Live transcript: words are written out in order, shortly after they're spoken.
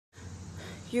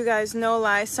You guys, no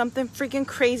lie, something freaking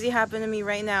crazy happened to me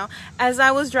right now. As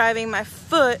I was driving, my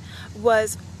foot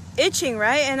was itching,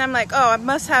 right? And I'm like, oh, I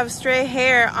must have stray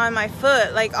hair on my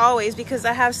foot, like always, because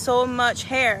I have so much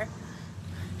hair.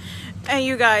 And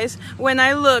you guys, when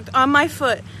I looked on my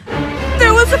foot,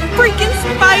 there was a freaking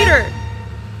spider.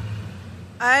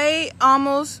 I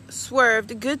almost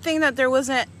swerved. Good thing that there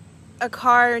wasn't a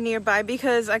car nearby,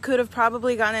 because I could have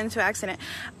probably gotten into an accident.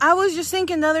 I was just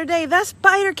thinking the other day, that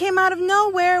spider came out of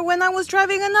nowhere when I was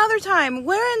driving another time.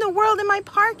 Where in the world am I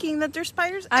parking that there's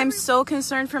spiders everywhere? I'm so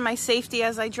concerned for my safety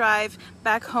as I drive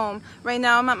back home. Right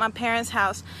now I'm at my parents'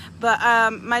 house, but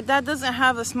my dad doesn't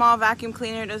have a small vacuum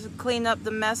cleaner to clean up the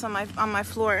mess on my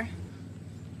floor.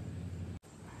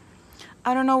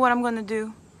 I don't know what I'm gonna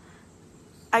do.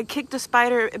 I kicked the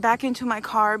spider back into my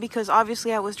car because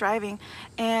obviously I was driving,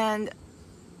 and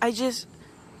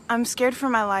I'm scared for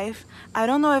my life. I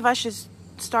don't know if I should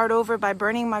start over by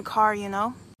burning my car, you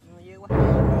know?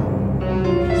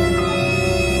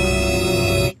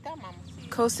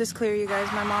 Coast is clear, you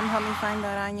guys. My mom helped me find the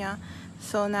araña,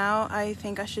 so now I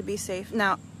think I should be safe.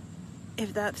 Now,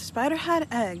 if that spider had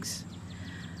eggs,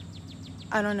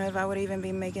 I don't know if I would even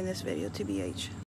be making this video, TBH.